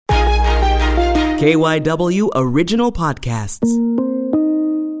KYW Original Podcasts.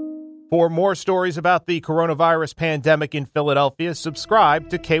 For more stories about the coronavirus pandemic in Philadelphia, subscribe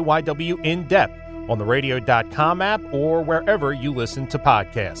to KYW In Depth on the radio.com app or wherever you listen to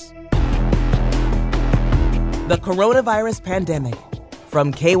podcasts. The coronavirus pandemic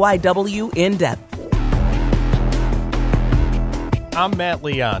from KYW In Depth. I'm Matt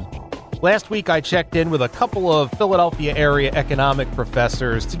Leon. Last week, I checked in with a couple of Philadelphia area economic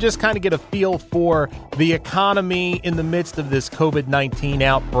professors to just kind of get a feel for the economy in the midst of this COVID-19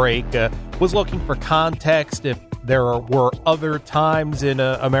 outbreak. Was looking for context if there were other times in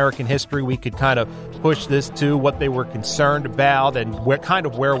American history we could kind of push this to, what they were concerned about, and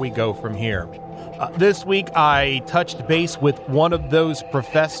where we go from here. This week, I touched base with one of those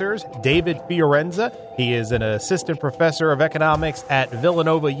professors, David Fiorenza. He is an assistant professor of economics at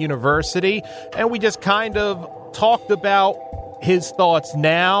Villanova University, and we just kind of talked about his thoughts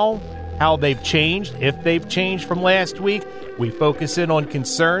now, how they've changed, if they've changed from last week. We focus in on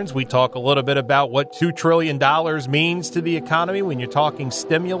concerns. We talk a little bit about what $2 trillion means to the economy when you're talking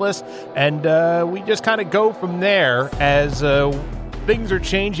stimulus, and we just kind of go from there as things are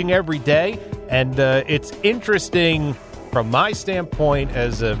changing every day. And it's interesting from my standpoint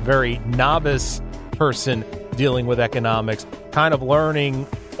as a very novice person dealing with economics, kind of learning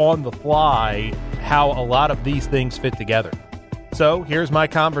on the fly how a lot of these things fit together. So here's my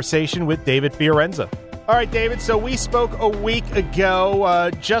conversation with David Fiorenza. All right, David, so we spoke a week ago,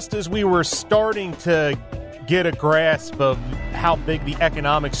 just as we were starting to get a grasp of how big the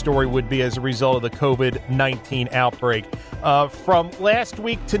economic story would be as a result of the COVID-19 outbreak. From last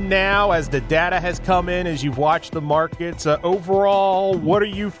week to now, as the data has come in, as you've watched the markets, overall, what are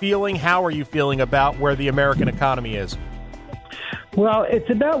you feeling? How are you feeling about where the American economy is? Well, it's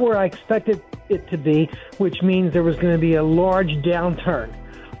about where I expected it to be, which means there was going to be a large downturn.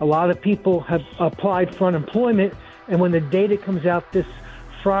 A lot of people have applied for unemployment, and when the data comes out this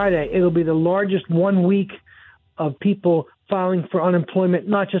Friday, it'll be the largest 1 week of people filing for unemployment,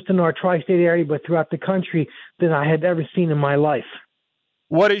 not just in our tri-state area, but throughout the country, than I had ever seen in my life.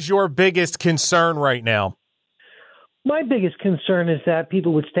 What is your biggest concern right now? My biggest concern is that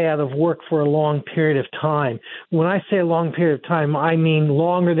people would stay out of work for a long period of time. When I say a long period of time, I mean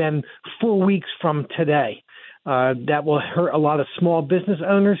longer than 4 weeks from today. That will hurt a lot of small business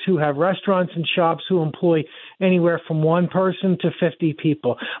owners who have restaurants and shops who employ anywhere from one person to 50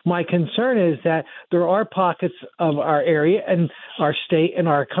 people. My concern is that there are pockets of our area and our state and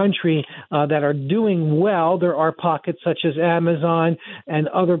our country that are doing well. There are pockets such as Amazon and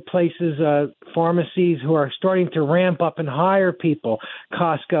other places, pharmacies who are starting to ramp up and hire people,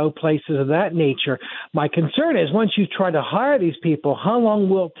 Costco, places of that nature. My concern is once you try to hire these people, how long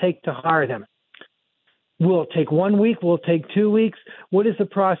will it take to hire them? Will it take 1 week? Will it take 2 weeks? What is the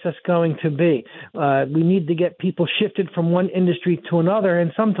process going to be? We need to get people shifted from one industry to another,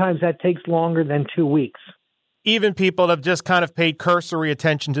 and sometimes that takes longer than 2 weeks. Even people that have just kind of paid cursory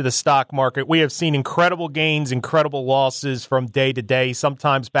attention to the stock market, we have seen incredible gains, incredible losses from day to day,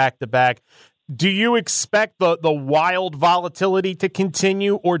 sometimes back to back. Do you expect the wild volatility to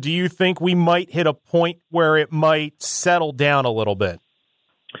continue, or do you think we might hit a point where it might settle down a little bit?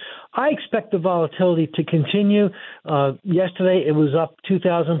 I expect the volatility to continue. Yesterday, it was up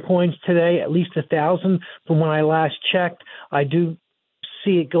 2,000 points. Today, at least 1,000 from when I last checked. I do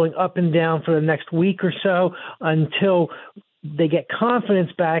see it going up and down for the next week or so until they get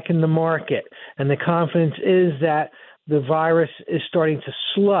confidence back in the market. And the confidence is that the virus is starting to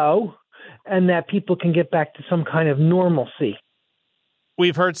slow and that people can get back to some kind of normalcy.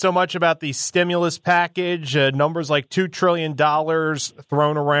 We've heard so much about the stimulus package, numbers like $2 trillion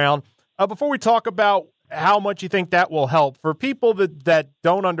thrown around. Before we talk about how much you think that will help, for people that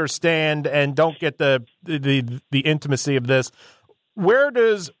don't understand and don't get the intimacy of this, where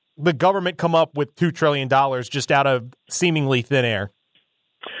does the government come up with $2 trillion just out of seemingly thin air?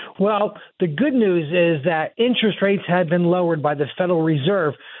 Well, the good news is that interest rates have been lowered by the Federal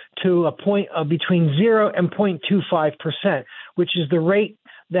Reserve to a point of between 0 and 0.25%, which is the rate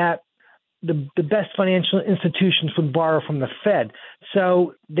that the best financial institutions would borrow from the Fed.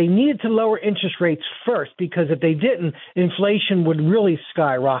 So they needed to lower interest rates first, because if they didn't, inflation would really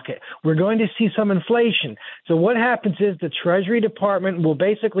skyrocket. We're going to see some inflation. So what happens is the Treasury Department will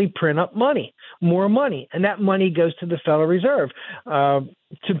basically print up money, more money, and that money goes to the Federal Reserve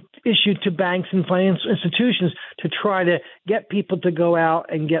to issue to banks and financial institutions to try to get people to go out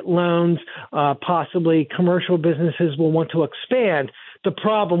and get loans. Possibly commercial businesses will want to expand. The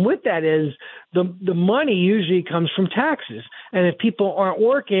problem with that is the money usually comes from taxes. And if people aren't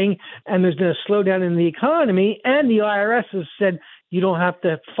working and there's been a slowdown in the economy and the IRS has said, you don't have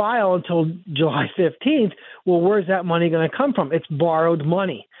to file until July 15th. Well, where's that money going to come from? It's borrowed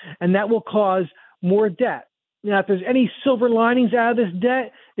money, and that will cause more debt. Now, if there's any silver linings out of this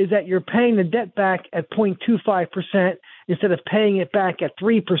debt, is that you're paying the debt back at 0.25% instead of paying it back at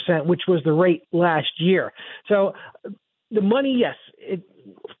 3%, which was the rate last year. So the money, yes,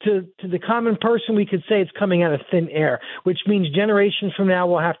 to the common person, we could say it's coming out of thin air, which means generations from now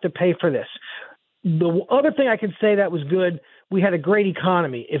we'll have to pay for this. The other thing I could say that was good, we had a great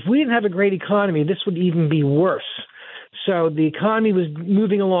economy. If we didn't have a great economy, this would even be worse. So the economy was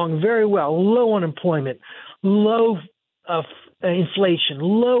moving along very well, low unemployment, low inflation,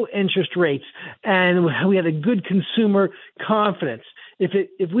 low interest rates, and we had a good consumer confidence.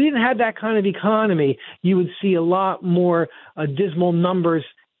 If we didn't have that kind of economy, you would see a lot more dismal numbers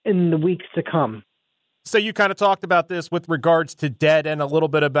in the weeks to come. So you kind of talked about this with regards to debt and a little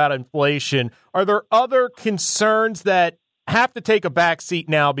bit about inflation. Are there other concerns that have to take a back seat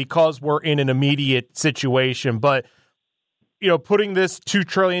now because we're in an immediate situation? But, putting this $2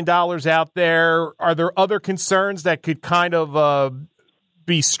 trillion out there, are there other concerns that could kind of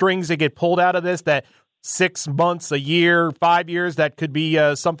be strings that get pulled out of this, that 6 months, a year, 5 years, that could be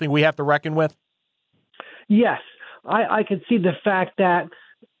something we have to reckon with? Yes. I could see the fact that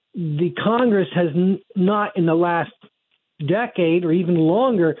the Congress has not in the last decade or even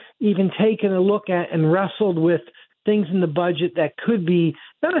longer even taken a look at and wrestled with things in the budget that could be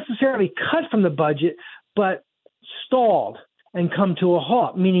not necessarily cut from the budget, but stalled and come to a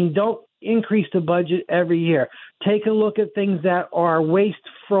halt, meaning don't increase the budget every year. Take a look at things that are waste,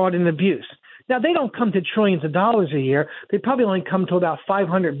 fraud, and abuse. Now, they don't come to trillions of dollars a year. They probably only come to about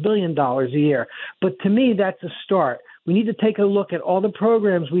 $500 billion a year. But to me, that's a start. We need to take a look at all the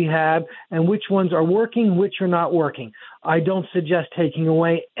programs we have and which ones are working, which are not working. I don't suggest taking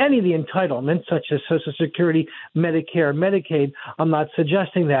away any of the entitlements, such as Social Security, Medicare, Medicaid. I'm not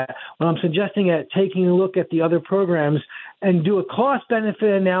suggesting that. What I'm suggesting is taking a look at the other programs and do a cost-benefit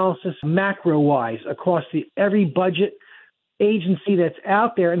analysis macro-wise across every budget agency that's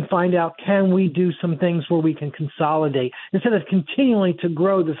out there and find out, can we do some things where we can consolidate instead of continuing to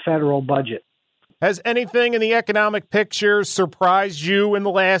grow the federal budget. Has anything in the economic picture surprised you in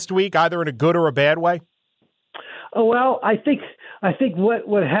the last week, either in a good or a bad way? Oh, well, I think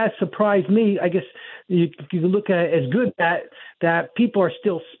what has surprised me, I guess you can look at it as good that people are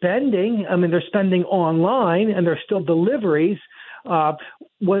still spending. I mean, they're spending online and there's still deliveries.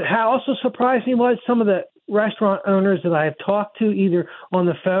 What also surprised me was some of the restaurant owners that I have talked to, either on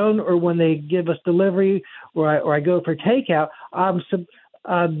the phone or when they give us delivery or I go for takeout,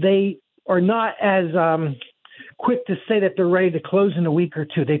 they are not as quick to say that they're ready to close in a week or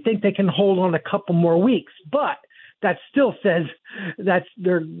two. They think they can hold on a couple more weeks, but that still says that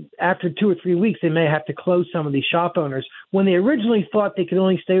after 2 or 3 weeks, they may have to close some of these shop owners. When they originally thought they could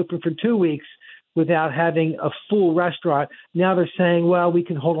only stay open for 2 weeks without having a full restaurant, now they're saying, well, we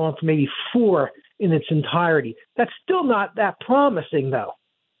can hold on for maybe 4 in its entirety. That's still not that promising, though.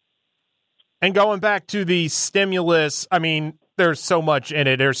 And going back to the stimulus, I mean, there's so much in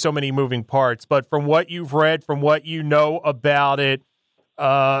it. There's so many moving parts. But from what you've read, from what you know about it,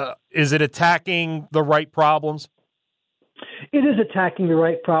 is it attacking the right problems? It is attacking the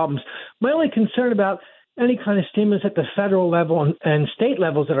right problems. My only concern about any kind of stimulus at the federal level and state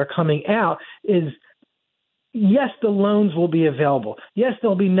levels that are coming out is, yes, the loans will be available. Yes,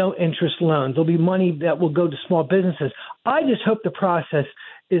 there'll be no interest loans. There'll be money that will go to small businesses. I just hope the process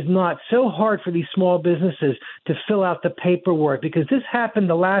is not so hard for these small businesses to fill out the paperwork, because this happened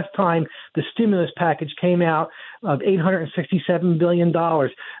the last time the stimulus package came out of $867 billion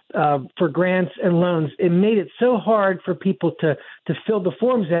for grants and loans. It made it so hard for people to fill the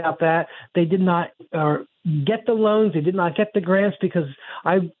forms out that they did not get the loans, they did not get the grants because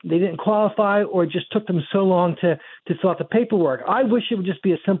they didn't qualify, or it just took them so long to fill out the paperwork. I wish it would just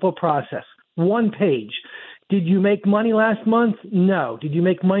be a simple process, 1 page. Did you make money last month? No. Did you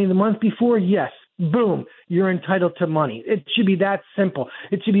make money the month before? Yes. Boom, you're entitled to money. It should be that simple.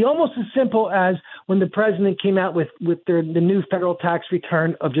 It should be almost as simple as when the president came out with the new federal tax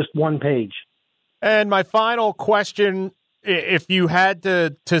return of just 1 page. And my final question, if you had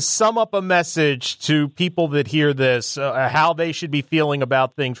to sum up a message to people that hear this, how they should be feeling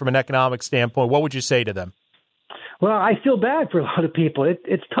about things from an economic standpoint, what would you say to them? Well, I feel bad for a lot of people.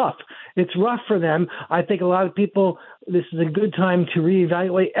 It's tough. It's rough for them. I think a lot of people, this is a good time to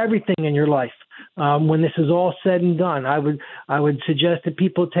reevaluate everything in your life. When this is all said and done, I would suggest that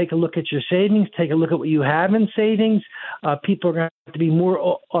people take a look at your savings, take a look at what you have in savings. People are going to have to be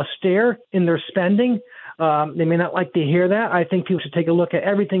more austere in their spending. They may not like to hear that. I think people should take a look at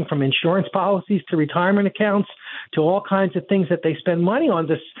everything from insurance policies to retirement accounts to all kinds of things that they spend money on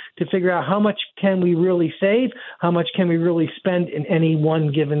to figure out how much can we really save, how much can we really spend in any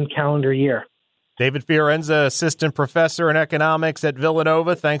one given calendar year. David Fiorenza, assistant professor in economics at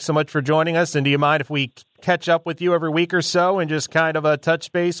Villanova. Thanks so much for joining us. And do you mind if we catch up with you every week or so and just kind of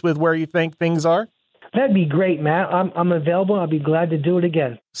touch base with where you think things are? That'd be great, Matt. I'm available. I'll be glad to do it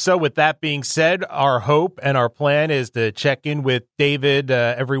again. So with that being said, our hope and our plan is to check in with David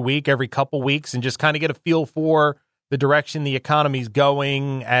every week, every couple weeks, and just kind of get a feel for the direction the economy's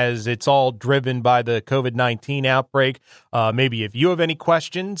going as it's all driven by the COVID-19 outbreak. Maybe if you have any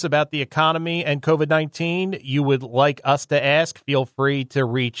questions about the economy and COVID-19 you would like us to ask, feel free to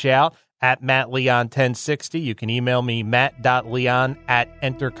reach out at MattLeon1060. You can email me,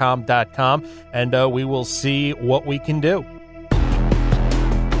 matt.leon@entercom.com, and we will see what we can do.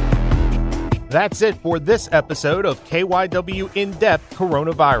 That's it for this episode of KYW In-Depth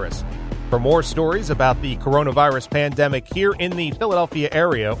Coronavirus. For more stories about the coronavirus pandemic here in the Philadelphia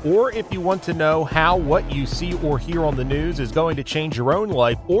area, or if you want to know how what you see or hear on the news is going to change your own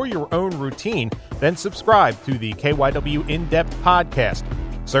life or your own routine, then subscribe to the KYW In-Depth podcast.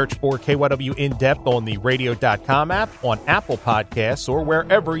 Search for KYW In-Depth on the radio.com app, on Apple Podcasts, or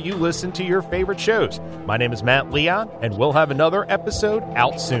wherever you listen to your favorite shows. My name is Matt Leon, and we'll have another episode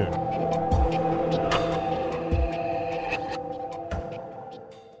out soon.